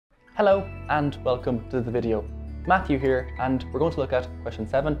Hello and welcome to the video. Matthew here, and we're going to look at question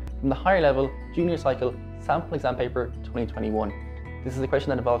 7 from the higher level junior cycle sample exam paper 2021. This is a question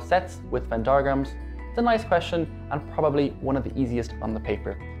that involves sets with Venn diagrams. It's a nice question and probably one of the easiest on the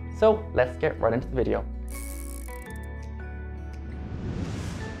paper. So let's get right into the video.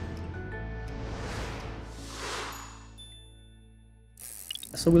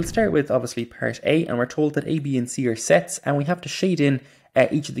 So we'll start with obviously part A, and we're told that A, B and C are sets, and we have to shade in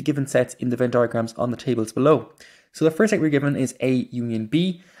each of the given sets in the Venn diagrams on the tables below. So the first set we're given is A union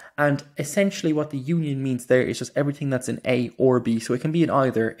B, and essentially what the union means there is just everything that's in A or B. So it can be in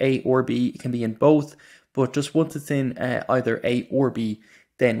either A or B, it can be in both, but just once it's in either A or B,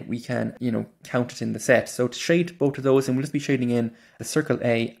 then we can, count it in the set. So to shade both of those, and we'll just be shading in the circle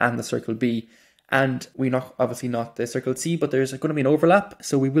A and the circle B. And obviously not the circle C, but there's going to be an overlap.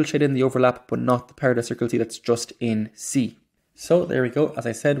 So we will shade in the overlap, but not the part of the circle C that's just in C. So there we go. As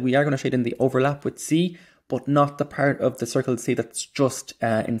I said, we are going to shade in the overlap with C, but not the part of the circle C that's just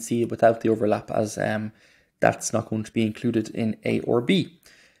in C without the overlap, as that's not going to be included in A or B.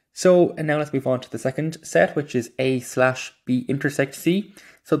 So, and now let's move on to the second set, which is A/B intersect C.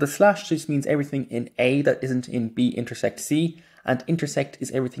 So the slash just means everything in A that isn't in B intersect C, and intersect is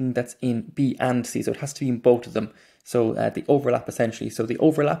everything that's in B and C, so it has to be in both of them. So the overlap essentially, so the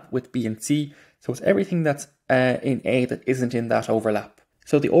overlap with B and C, so it's everything that's in A that isn't in that overlap.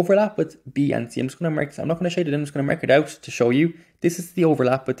 So the overlap with B and C, I'm not going to shade it in, I'm just going to mark it out to show you. This is the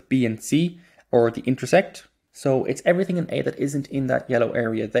overlap with B and C, or the intersect. So it's everything in A that isn't in that yellow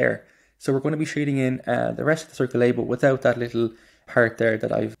area there. So we're going to be shading in the rest of the circle A, but without that little part there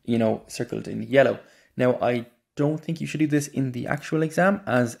that I've, circled in yellow. Now, I don't think you should do this in the actual exam,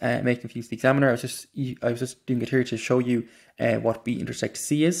 as it may confuse the examiner. I was just doing it here to show you what B intersect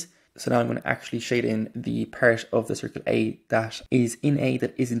C is. So now I'm going to actually shade in the part of the circle A that is in A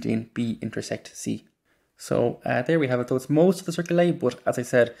that isn't in B intersect C. So there we have it. So it's most of the circle A, but as I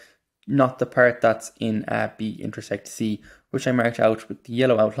said, not the part that's in B intersect C, which I marked out with the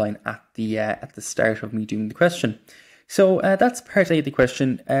yellow outline at the start of me doing the question. So that's part A of the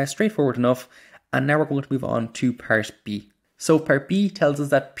question, straightforward enough. And now we're going to move on to part B. So part B tells us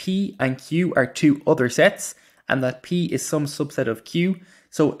that P and Q are two other sets, and that P is some subset of Q.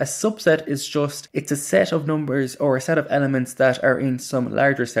 So a subset is it's a set of numbers or a set of elements that are in some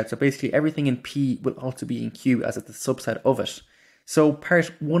larger set. So basically everything in P will also be in Q as it's a subset of it. So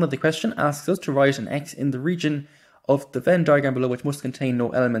part 1 of the question asks us to write an X in the region of the Venn diagram below, which must contain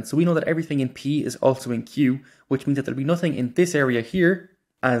no elements. So we know that everything in P is also in Q, which means that there'll be nothing in this area here,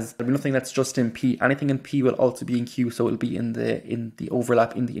 as there'll be nothing that's just in P. Anything in P will also be in Q, so it'll be in the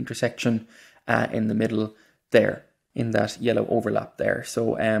overlap, in the intersection, in the middle there, in that yellow overlap there.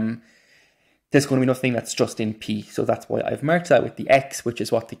 So there's going to be nothing that's just in P. So that's why I've marked that with the X, which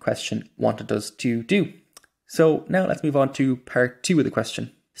is what the question wanted us to do. So now let's move on to part 2 of the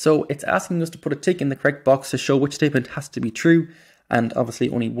question. So it's asking us to put a tick in the correct box to show which statement has to be true, and obviously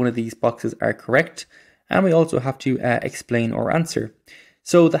only one of these boxes are correct. And we also have to explain our answer.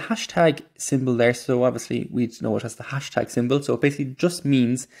 So the hashtag symbol there, so obviously we know it as the hashtag symbol, so it basically just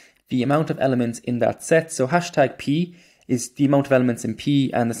means the amount of elements in that set. So hashtag P is the amount of elements in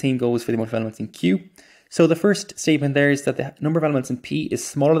P, and the same goes for the amount of elements in Q. So the first statement there is that the number of elements in P is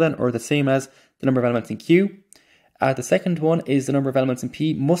smaller than or the same as the number of elements in Q. The second one is the number of elements in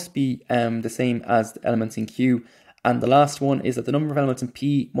P must be the same as the elements in Q. And the last one is that the number of elements in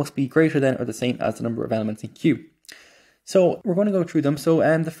P must be greater than or the same as the number of elements in Q. So we're going to go through them. So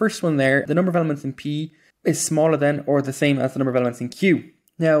the first one there, the number of elements in P is smaller than or the same as the number of elements in Q.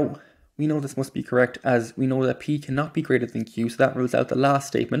 Now, we know this must be correct, as we know that P cannot be greater than Q, so that rules out the last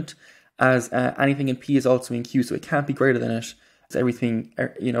statement, as anything in P is also in Q, so it can't be greater than it. So everything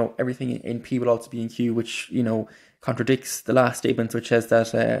in P will also be in Q, which, contradicts the last statement, which says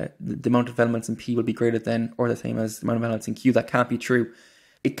that the amount of elements in P will be greater than or the same as the amount of elements in Q. That can't be true.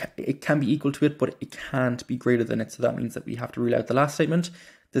 It can be equal to it, but it can't be greater than it. So that means that we have to rule out the last statement.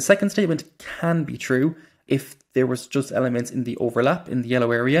 The second statement can be true if there was just elements in the overlap in the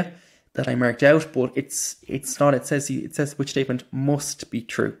yellow area that I marked out, but it's not. It says which statement must be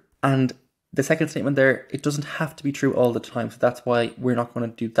true. And the second statement there, it doesn't have to be true all the time, so that's why we're not going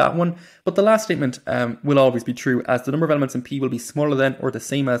to do that one. But the last statement will always be true, as the number of elements in P will be smaller than or the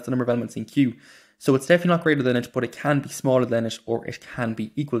same as the number of elements in Q. So it's definitely not greater than it, but it can be smaller than it, or it can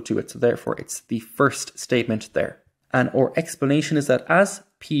be equal to it. So therefore, it's the first statement there. And our explanation is that as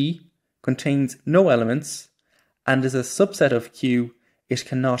P contains no elements and is a subset of Q, it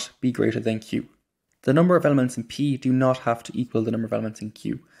cannot be greater than Q. The number of elements in P do not have to equal the number of elements in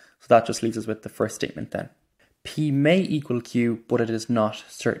Q. So that just leaves us with the first statement then. P may equal Q, but it is not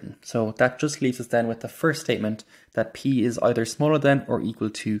certain. So that just leaves us then with the first statement that P is either smaller than or equal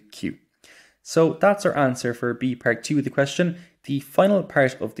to Q. So that's our answer for B part 2 of the question, the final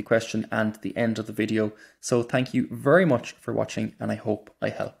part of the question and the end of the video. So thank you very much for watching, and I hope I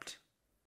helped.